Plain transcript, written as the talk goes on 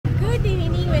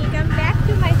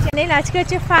আজকে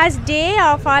হচ্ছে first day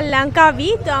of আর লঙ্কাবি।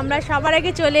 তো আমরা সবার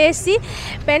আগে চলে এসেছি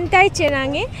পেন্টাই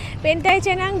চেনাঙে, পেন্টাই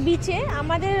চেনাং বিচে।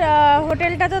 আমাদের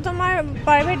হোটেলটা তো তোমার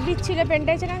প্রাইভেট বিচ ছিল,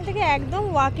 পেন্টাই চেনাং থেকে একদম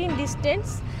ওয়াকিং ডিস্টেন্স,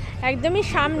 একদমই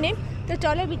সামনে। তো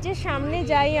চলো বিচের সামনে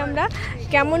যাই আমরা,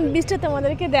 কেমন বিচটা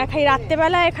তোমাদেরকে দেখাই।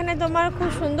 রাত্রেবেলা এখানে তোমার খুব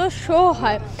সুন্দর শো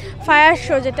হয়, ফায়ার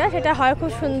শো সেটা হয়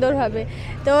খুব সুন্দরভাবে।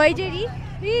 তো এই যে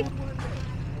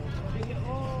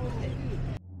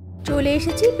চলে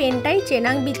এসেছি পেন্টাই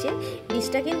চেনাং বিচে।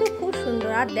 বিচটা কিন্তু খুব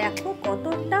সুন্দর, আর দেখো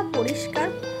কতটা পরিষ্কার,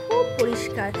 খুব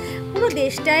পরিষ্কার। পুরো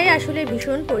দেশটাই আসলে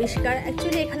ভীষণ পরিষ্কার।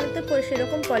 অ্যাকচুয়ালি এখানে তো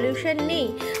সেরকম পলিউশন নেই,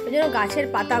 ওই জন্য গাছের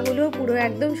পাতাগুলো পুরো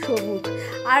একদম সবুজ।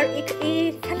 আর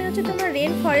এখানে হচ্ছে তোমার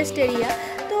রেন ফরেস্ট এরিয়া,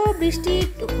 তো বৃষ্টি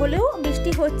হলেও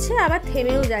বৃষ্টি হচ্ছে আবার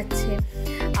থেমেও যাচ্ছে।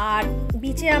 আর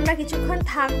বিচে আমরা কিছুক্ষণ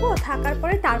থাকবো, থাকার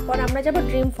পরে তারপর আমরা যাবো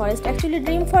dream forest. Actually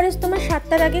dream forest তোমার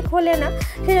 7টার আগে খোলে না,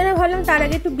 সেই জন্য ভাবলাম তার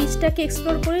আগে একটু বিচটাকে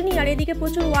এক্সপ্লোর করে নিই। আর এদিকে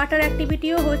প্রচুর ওয়াটার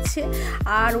অ্যাক্টিভিটিও হচ্ছে,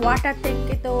 আর ওয়াটার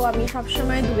থেকে তো আমি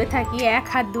সবসময় দূরে থাকি, 1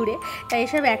 হাত দূরে, তাই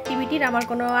এসব অ্যাক্টিভিটির আমার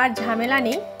কোনো আর ঝামেলা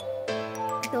নেই।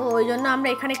 তো ওই জন্য আমরা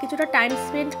এখানে কিছুটা টাইম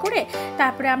স্পেন্ড করে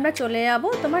তারপরে আমরা চলে যাবো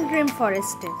তোমার ড্রিম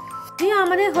ফরেস্টে।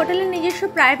 আমাদের হোটেলের নিজস্ব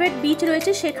প্রাইভেট বিচ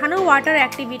রয়েছে, সেখানেও ওয়াটার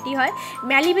অ্যাক্টিভিটি হয়।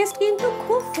 ম্যালিবেস্ট কিন্তু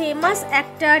খুব ফেমাস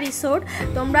একটা রিসোর্ট,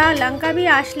 তোমরা লঙ্কাবি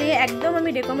আসলে একদম আমি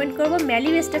রেকমেন্ড করবো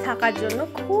ম্যালিবেস্টে থাকার জন্য।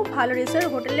 খুব ভালো রিসোর্ট,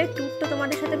 হোটেলের ট্যুরটা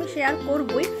তোমাদের সাথে আমি শেয়ার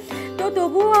করবই। তো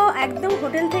তবুও একদম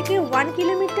হোটেল থেকে 1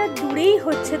 কিলোমিটার দূরেই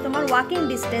হচ্ছে তোমার ওয়াকিং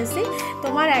ডিস্টেন্সে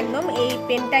তোমার একদম এই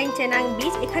পেন্টাই চেনাং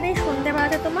বিচ। এখানে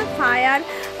সন্ধ্যেবেলাতে তোমার ফায়ার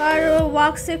আর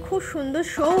ওয়ার্কসে খুব সুন্দর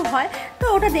শো হয়, তো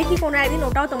ওটা দেখি কোনো একদিন,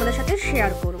 ওটাও তোমাদের সাথে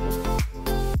শেয়ার করবো।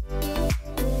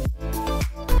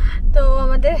 তো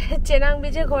আমাদের চেনাং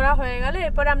বিচে ঘোরা হয়ে গেল,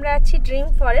 এরপর আমরা আছি ড্রিম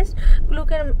ফরেস্ট।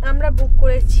 ক্লুকের আমরা বুক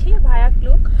করেছি ভায়া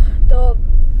ক্লুক, তো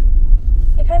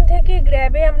এখান থেকে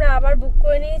গ্র্যাবে আমরা আবার বুক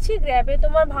করে নিয়েছি। গ্র্যাবে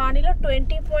তোমার ভাড়া নিল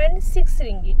 20.6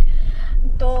 রিঙ্গিট।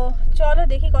 তো চলো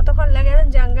দেখি কতক্ষণ লাগে। এখন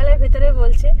জঙ্গলের ভেতরে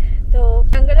বলছে, তো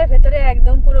জঙ্গলের ভেতরে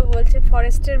একদম পুরো বলছে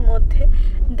ফরেস্টের মধ্যে,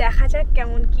 দেখা যাক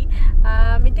কেমন কি।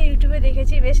 আমি তো ইউটিউবে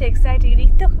দেখেছি, বেশ এক্সাইটিং,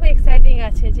 রিকটা খুব এক্সাইটিং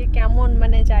আছে যে কেমন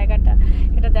মানে জায়গাটা,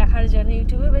 এটা দেখার জন্য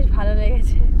ইউটিউবে বেশ ভালো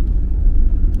লেগেছে।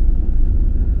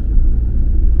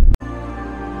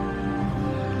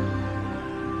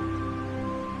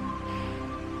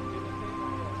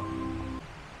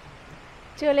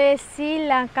 চলে এসেছি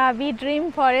লঙ্কাবি ড্রিম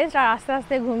ফরেস্ট, আর আস্তে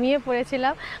আস্তে ঘুমিয়ে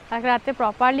পড়েছিলাম, কালকে রাতে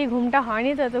প্রপারলি ঘুমটা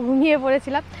হয়নি, তো ঘুমিয়ে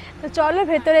পড়েছিলাম। তো চলো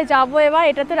ভেতরে যাবো এবার।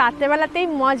 এটা তো রাত্রেবেলাতেই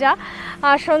মজা,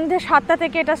 আর সন্ধ্যে 7টা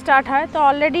থেকে এটা স্টার্ট হয়। তো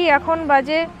অলরেডি এখন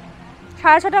বাজে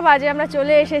 6:30 বাজে, আমরা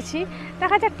চলে এসেছি।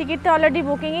 দেখা যাক, টিকিটটা অলরেডি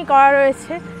বুকিংই করা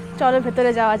রয়েছে। চলো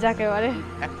ভেতরে যাওয়া যাক এবারে।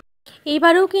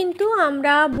 এইবারেও কিন্তু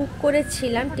আমরা বুক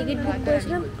করেছিলাম, টিকিট বুক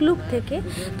করেছিলাম ক্লুক থেকে।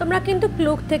 তোমরা কিন্তু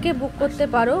ক্লুক থেকে বুক করতে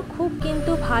পারো, খুব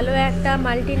কিন্তু ভালো একটা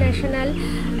মাল্টি ন্যাশনাল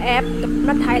অ্যাপ।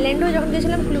 আমরা থাইল্যান্ডেও যখন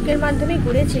গেছিলাম ক্লুকের মাধ্যমে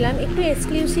ঘুরেছিলাম, একটু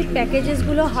এক্সক্লুসিভ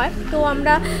প্যাকেজেসগুলো হয়। তো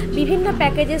আমরা বিভিন্ন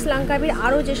প্যাকেজেস লঙ্কাবির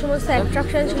আরও যে সমস্ত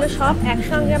অ্যাট্রাকশান ছিল সব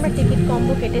একসঙ্গে আমরা টিকিট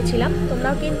কম্বো কেটেছিলাম।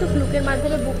 তোমরাও কিন্তু ক্লুকের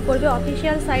মাধ্যমে বুক করবে।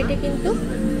 অফিসিয়াল সাইটে কিন্তু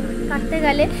কাটতে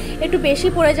গেলে একটু বেশি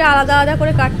পড়ে যায়, আলাদা আলাদা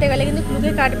করে কাটতে গেলে, কিন্তু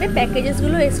ক্লুকে কাটবে,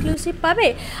 প্যাকেজেসগুলো এক্সক্লুসিভ পাবে।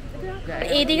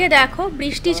 এইদিকে দেখো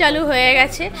বৃষ্টি চালু হয়ে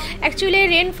গেছে। অ্যাকচুয়ালি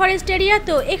রেন ফরেস্ট এরিয়া,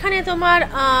 তো এখানে তোমার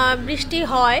বৃষ্টি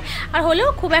হয়, আর হলেও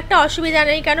খুব একটা অসুবিধা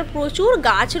নেই, কারণ প্রচুর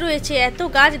গাছ রয়েছে, এত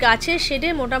গাছের শেডে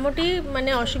মোটামুটি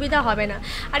মানে অসুবিধা হবে না।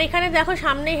 আর এখানে দেখো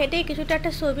সামনে হেঁটেই কিছুটা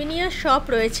একটা সোভিনিয়ার শপ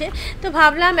রয়েছে। তো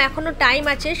ভাবলাম এখনও টাইম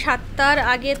আছে, 7টার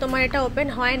আগে তোমার এটা ওপেন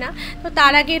হয় না, তো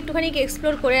তার আগে একটুখানি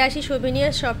এক্সপ্লোর করে আসি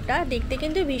সোভিনিয়ার শপটা। দেখতে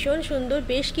কিন্তু ভীষণ সুন্দর,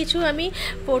 বেশ কিছু আমি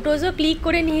ফটোজও ক্লিক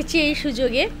করে নিয়েছি এই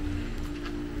সুযোগে।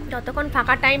 যতক্ষণ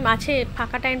ফাঁকা টাইম আছে,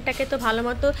 ফাঁকা টাইমটাকে তো ভালো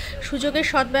মতো সুযোগের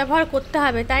সদ্ব্যবহার করতে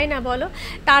হবে, তাই না বলো?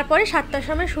 তারপরে 7টার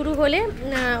সময় শুরু হলে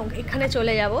এখানে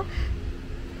চলে যাব।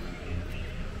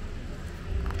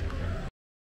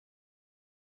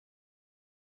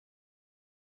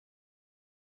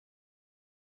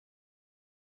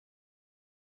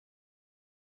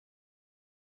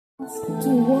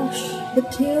 To wash the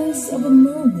tears of a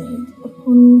mermaid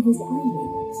upon his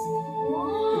eyelids.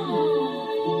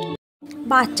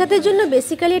 বাচ্চাদের জন্য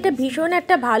বেসিক্যালি এটা ভীষণ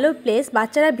একটা ভালো প্লেস,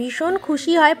 বাচ্চারা ভীষণ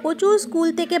খুশি হয়। প্রচুর স্কুল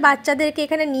থেকে বাচ্চাদেরকে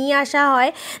এখানে নিয়ে আসা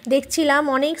হয়, দেখছিলাম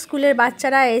অনেক স্কুলের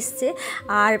বাচ্চারা এসছে।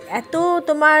 আর এত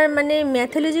তোমার মানে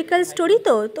ম্যাথোলজিক্যাল স্টোরি,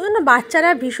 তো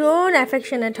বাচ্চারা ভীষণ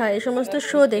অ্যাফেকশনেট হয় এই সমস্ত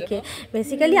শো দেখে।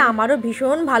 বেসিক্যালি আমারও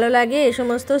ভীষণ ভালো লাগে এই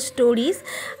সমস্ত স্টোরিজ।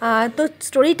 তো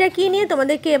স্টোরিটা কী নিয়ে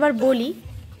তোমাদেরকে এবার বলি।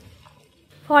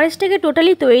 ফরেস্টটাকে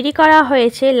টোটালি তৈরি করা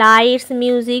হয়েছে লাইটস,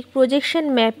 মিউজিক, প্রজেকশন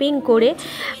ম্যাপিং করে।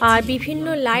 আর বিভিন্ন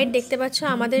লাইট দেখতে পাচ্ছ,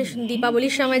 আমাদের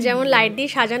দীপাবলির সময় যেমন লাইট দিয়ে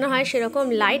সাজানো হয় সেরকম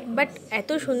লাইট, বাট এত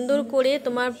সুন্দর করে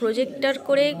তোমার প্রজেক্টর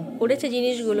করে করেছে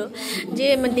জিনিসগুলো যে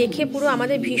দেখে পুরো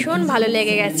আমাদের ভীষণ ভালো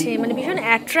লেগে গেছে, মানে ভীষণ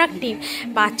অ্যাট্রাকটিভ।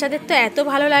 বাচ্চাদের তো এত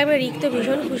ভালো লাগবে, রিক তো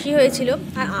ভীষণ খুশি হয়েছিল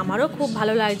আর আমারও খুব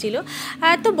ভালো লাগছিল।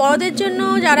 আর তো বড়দের জন্য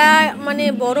যারা মানে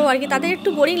বড় আর কি, তাদের একটু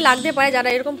বোরিং লাগতে পারে যারা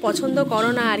এরকম পছন্দ করো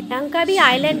না। আর লাঙ্কাবি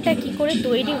আইল্যান্ডটা কী করে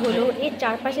তৈরি হলো, এর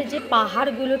চারপাশে যে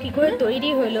পাহাড়গুলো কী করে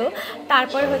তৈরি হলো,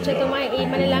 তারপর হচ্ছে তোমার এই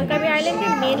মানে লাঙ্কাবি আইল্যান্ডে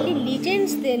মেনলি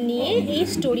লিজেন্ডসদের নিয়ে এই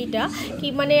স্টোরিটা, কি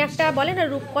মানে একটা বলে না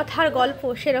রূপকথার গল্প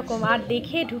সেরকম। আর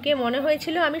দেখে ঢুকে মনে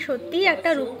হয়েছিল আমি সত্যিই একটা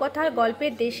রূপকথার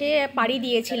গল্পের দেশে পাড়ি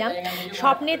দিয়েছিলাম।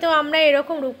 স্বপ্নে তো আমরা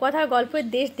এরকম রূপকথার গল্পের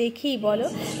দেশ দেখি বলো।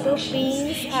 তো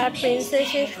প্রিন্স আর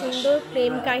প্রিন্সেসের সুন্দর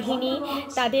প্রেম কাহিনী,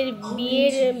 তাদের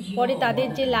বিয়ের পরে তাদের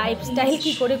যে লাইফস্টাইল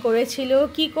কী করে করেছিল,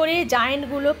 কি করে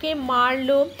জায়েন্টগুলোকে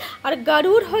মারলো। আর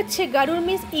গরুড় হচ্ছে, গরুড়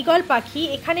মিন্স ঈগল পাখি,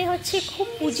 এখানে হচ্ছে খুব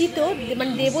পূজিত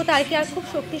মানে দেবতা আর কি, আর খুব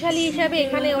শক্তিশালী হিসাবে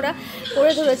এখানে ওরা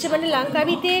করে ধরেছে। মানে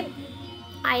লাঙ্কাবিতে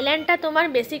আইল্যান্ডটা তোমার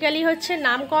বেসিক্যালি হচ্ছে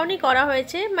নামকরণই করা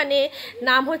হয়েছে, মানে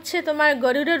নাম হচ্ছে তোমার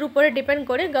গরুড়ের উপরে ডিপেন্ড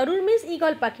করে। গরুড় মিন্স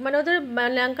ঈগল পাখি, মানে ওদের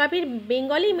লাঙ্কাবির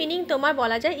বেঙ্গলি মিনিং তোমার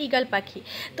বলা যায় ঈগল পাখি।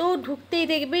 তো ঢুকতেই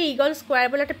দেখবে ঈগল স্কোয়ার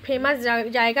বলে একটা ফেমাস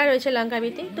জায়গা রয়েছে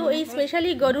লাঙ্কাবিতে। তো এই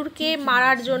স্পেশালি গরুড়কে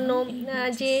মারার জন্য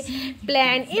যে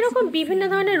প্ল্যান, এরকম বিভিন্ন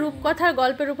ধরনের রূপকথার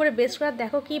গল্পের উপরে বেস করা।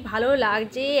 দেখো কি ভালো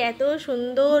লাগছে, এত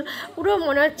সুন্দর, পুরো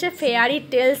মনে হচ্ছে ফেয়ারি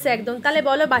টেলস একদম। তাহলে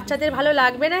বলো বাচ্চাদের ভালো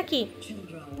লাগবে নাকি?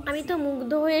 আমি তো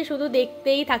মুগ্ধ হয়ে শুধু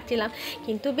দেখতেই থাকছিলাম।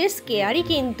 কিন্তু বেশ স্কেয়ারি,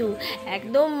 কিন্তু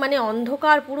একদম মানে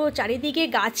অন্ধকার, পুরো চারিদিকে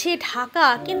গাছে ঢাকা,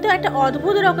 কিন্তু একটা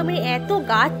অদ্ভুত রকমের এত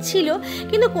গাছ ছিল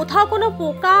কিন্তু কোথাও কোনো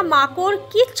পোকা মাকড়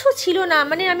কিচ্ছু ছিল না।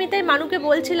 মানে আমি তাই মানুকে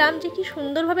বলছিলাম যে কি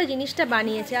সুন্দরভাবে জিনিসটা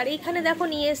বানিয়েছে। আর এইখানে দেখো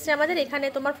নিয়ে এসছে আমাদের এখানে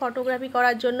তোমার ফটোগ্রাফি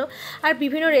করার জন্য। আর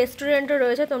বিভিন্ন রেস্টুরেন্টও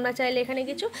রয়েছে, তোমরা চাইলে এখানে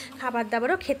কিছু খাবার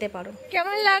দাবারও খেতে পারো।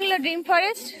 কেমন লাগলো ড্রিম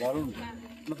ফরেস্ট?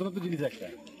 নতুন নতুন জিনিস একটা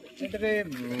এটাতে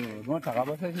তোমার টাকা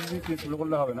পয়সা হিসেবে শুরু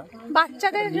করলে হবে না,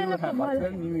 বাচ্চাদের জন্য খুব ভালো,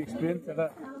 নিউ এক্সপিরিয়েন্স। একটা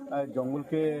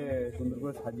জঙ্গলকে সুন্দর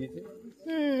করে সাজিয়েছে,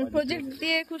 প্রজেক্ট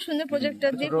দিয়ে খুব সুন্দর,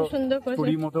 প্রজেক্টর দিয়ে খুব সুন্দর করেছে,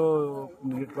 স্টোরি মতো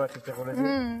ক্রিয়েট করার চেষ্টা করেছে।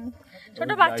 ছোট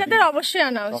বাচ্চাদের অবশ্যই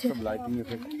আনা উচিত। লাইটিং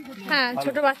এফেক্ট, হ্যাঁ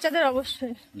ছোট বাচ্চাদের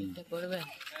অবশ্যই।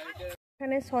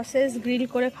 এখানে সসেস গ্রিল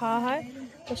করে খাওয়া হয়,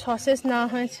 তো সসেস না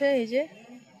হয়েছে এই যে।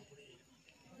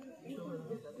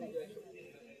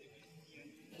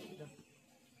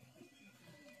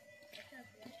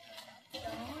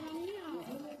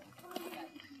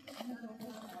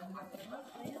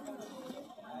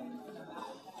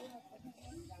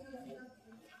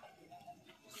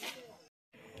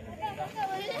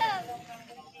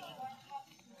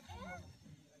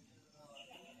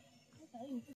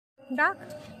 ডাক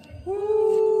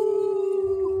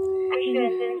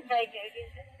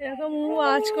এরকম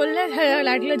আওয়াজ করলে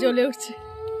লাইটগুলো জ্বলে উঠছে।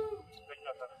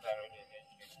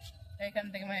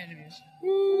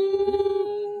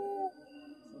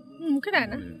 মুখে দেয়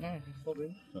না,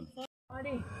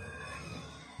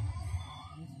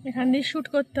 এখান দিয়ে শুট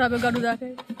করতে হবে গরুদাকে।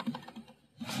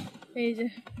 এই যে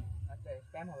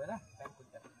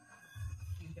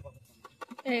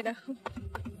এই দেখো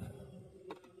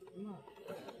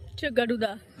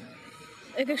গরুদা,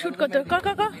 একে শুট করতে হবে। ক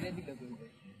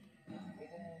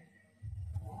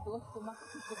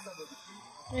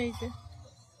এই যে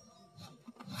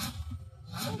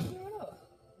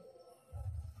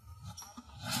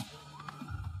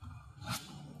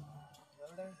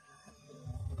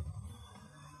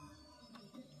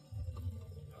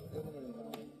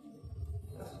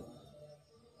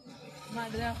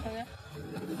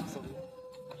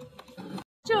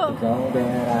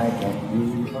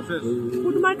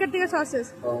ফুড মার্কেট থেকে সসেস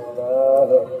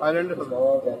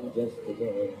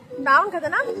দারুন খেতে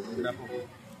না?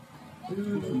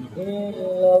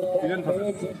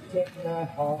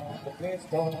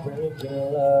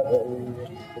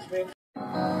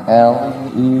 Hell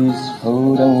is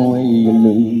hold away you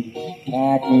look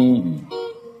at me.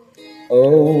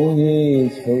 Oh,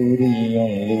 he's for the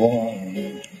only one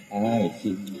I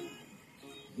see.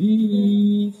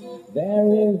 He's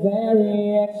very, very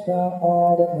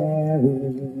extraordinary.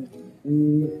 He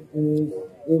is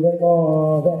even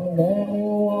more than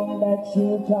anyone that you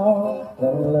talk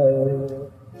and love.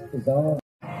 Is on.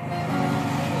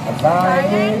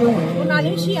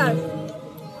 মালয়েশিয়ার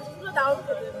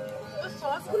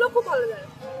সসগুলো খুব ভালো লাগে।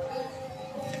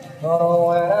 Oh,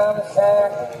 when I'm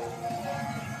sad.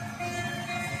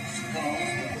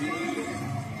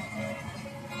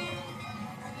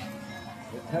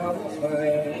 Come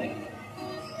away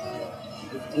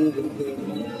to the king.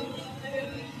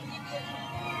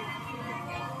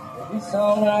 It's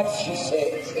alright, she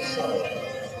says, it's alright.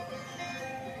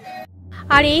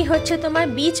 আর এই হচ্ছে তোমার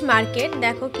beach market.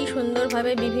 দেখো কি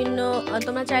সুন্দরভাবে বিভিন্ন,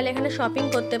 তোমরা চাইলে এখানে শপিং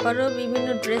করতে পারো, বিভিন্ন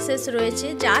ড্রেসেস রয়েছে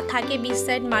যা থাকে বিচ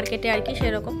সাইড মার্কেটে আর কি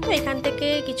সেরকম। তো এখান থেকে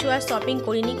কিছু আর শপিং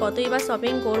করিনি, কতই বা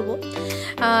শপিং করব।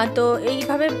 তো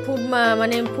এইভাবে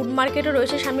ফুড মার্কেটও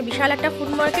রয়েছে সামনে, বিশাল একটা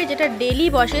ফুড মার্কেট যেটা ডেলি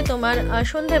বসে, তোমার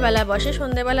সন্ধেবেলা বসে,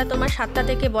 সন্ধেবেলা তোমার 7টা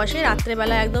থেকে বসে,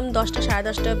 রাত্রেবেলা একদম 10টা সাড়ে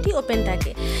 10টা অবধি ওপেন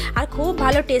থাকে। আর খুব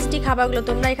ভালো টেস্টি খাবারগুলো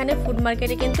তোমরা এখানে ফুড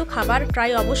মার্কেটে কিন্তু খাবার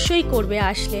ট্রাই অবশ্যই করবে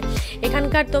আসলে।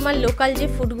 এখানকার তোমার লোকাল যে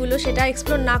ফুডগুলো সেটা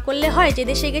এক্সপ্লোর না করলে হয়, যে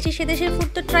দেশে গেছি সে দেশের ফুড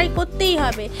তো ট্রাই করতেই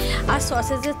হবে। আর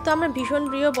সসেজের তো আমার ভীষণ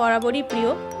প্রিয়, বরাবরই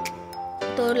প্রিয়।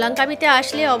 তো লঙ্কাবিতে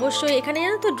আসলে অবশ্যই এখানে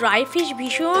জানো তো ড্রাই ফিশ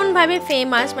ভীষণভাবে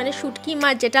ফেমাস, মানে শুটকি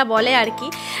মাছ যেটা বলে আর কি।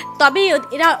 তবে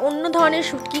এরা অন্য ধরনের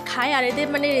শুটকি খায়, আর এদের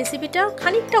মানে রেসিপিটা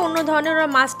খানিকটা অন্য ধরনের। ওরা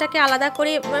মাছটাকে আলাদা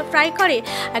করে ফ্রাই করে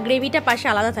আর গ্রেভিটা পাশে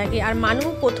আলাদা থাকে। আর মানু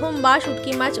প্রথমবার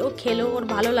শুটকি মাছ ও খেলো, ওর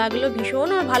ভালো লাগলো, ভীষণ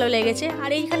ওর ভালো লেগেছে। আর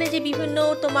এইখানে যে বিভিন্ন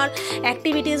তোমার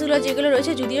অ্যাক্টিভিটিসগুলো যেগুলো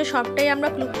রয়েছে, যদিও সবটাই আমরা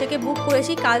ক্লুব থেকে বুক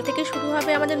করেছি, কাল থেকে শুরু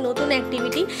হবে আমাদের নতুন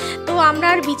অ্যাক্টিভিটি। তো আমরা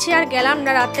আর বিচে আর গেলাম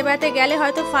না, রাত্রেবেলাতে গেলে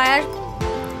হয়তো ফায়ার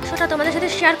শোটা তোমাদের সাথে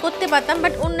শেয়ার করতে পারতাম,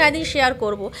 বাট অন্য একদিন শেয়ার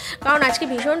করব, কারণ আজকে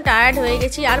ভীষণ টায়ার্ড হয়ে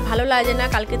গেছি, আর ভালো লাগে না।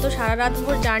 কালকে তো সারা রাত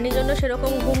ভোর জার্নির জন্য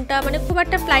সেরকম ঘুমটা মানে খুব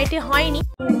একটা ফ্লাইটে হয়নি।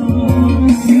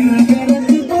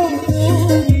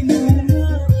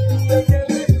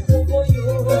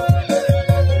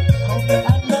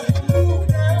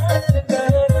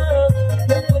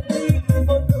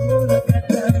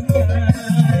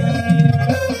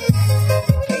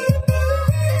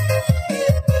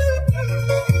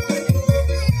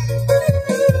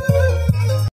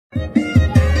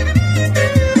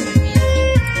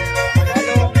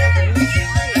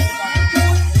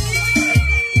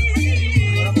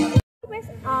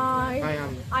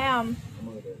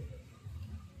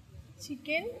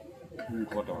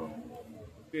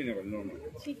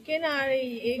 চিকেন আর এই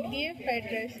এগ দিয়ে ফ্রাইড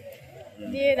রাইস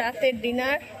দিয়ে রাতের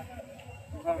ডিনার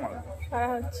করা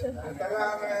হচ্ছে।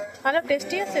 ভালো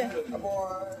টেস্টি আছে,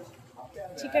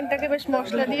 চিকেনটাকে বেশ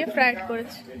মশলা দিয়ে ফ্রাইড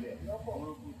করেছে।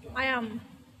 আয়াম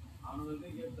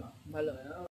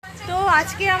তো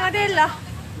আজকে আমাদের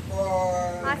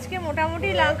আজকে মোটামুটি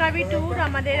লঙ্কাবি ট্যুর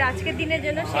আমাদের আজকের দিনের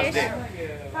জন্য শেষ,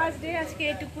 ফার্স্ট ডে আজকে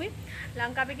এটুকুই।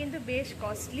 লঙ্কাবি কিন্তু বেশ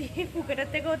কস্টলি, ফুকেটের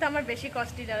থেকেও তো আমার বেশি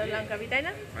কস্টলি যাবে লঙ্কাবি, তাই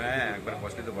না? হ্যাঁ, একবার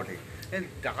কস্টলি তো বটেই।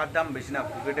 টাকার দাম বেশি না,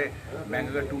 ফুকেটে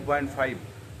ব্যাংককে 2.5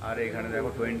 আর এখানে দেখো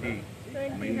 20,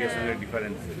 ইন্ডিয়ার সঙ্গে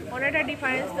ডিফারেন্স, অনেকটা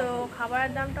ডিফারেন্স। তো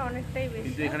খাবারের দামটা অনেকটাই বেশি,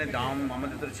 কিন্তু এখানে দাম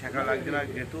আমাদের তো ছেঁকা লাগছে না,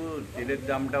 যেহেতু তেলের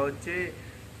দামটা হচ্ছে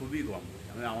খুবই কম,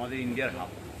 আমাদের ইন্ডিয়ার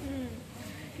হাফ।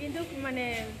 কিন্তু মানে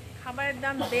খাবারের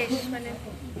দাম বেশ মানে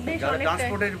বেশ অনেকটা,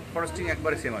 ট্রান্সপোর্টের কস্টিং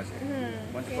একবারে সেম আছে,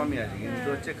 কমই আছে, কিন্তু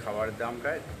হচ্ছে খাবারের দামটা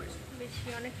একটু বেশি,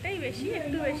 অনেকটাই বেশি,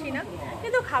 একটু বেশি না,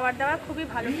 কিন্তু খাবার দাবার খুবই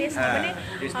ভালো টেস্ট, মানে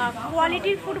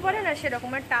কোয়ালিটির ফুড বলে না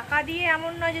সেরকম। আর টাকা দিয়ে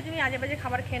এমন নয় যে তুমি আজে বাজে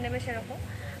খাবার খেয়ে নেবে সেরকম,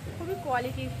 খুবই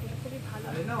কোয়ালিটির ফুড, খুবই ভালো।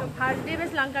 তো ফার্স্ট ডে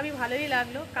বেশ লঙ্কাবি ভালোই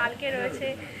লাগলো, কালকে রয়েছে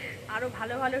আরও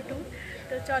ভালো ভালো ট্যুর।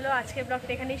 তো চলো আজকে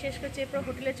ব্লগটা এখানেই শেষ করছি, এরপর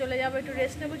হোটেলে চলে যাবো, একটু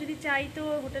রেস্ট নেবো, যদি চাই তো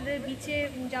হোটেলের বিচে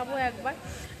যাবো, একবার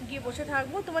গিয়ে বসে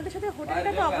থাকবো। তোমাদের সাথে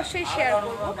হোটেলটা তো অবশ্যই শেয়ার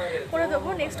করে দেবো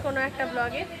নেক্সট কোনো একটা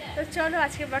ব্লগে। তো চলো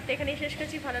আজকে ব্লগটা এখানেই শেষ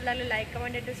করছি, ভালো লাগলে লাইক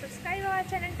কমেন্ট একটু সাবস্ক্রাইব আমার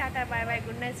channel. Tata bye bye,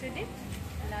 good night Sweety,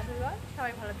 love you all,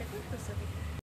 সবাই ভালো থেকো, সুস্থ থেকো।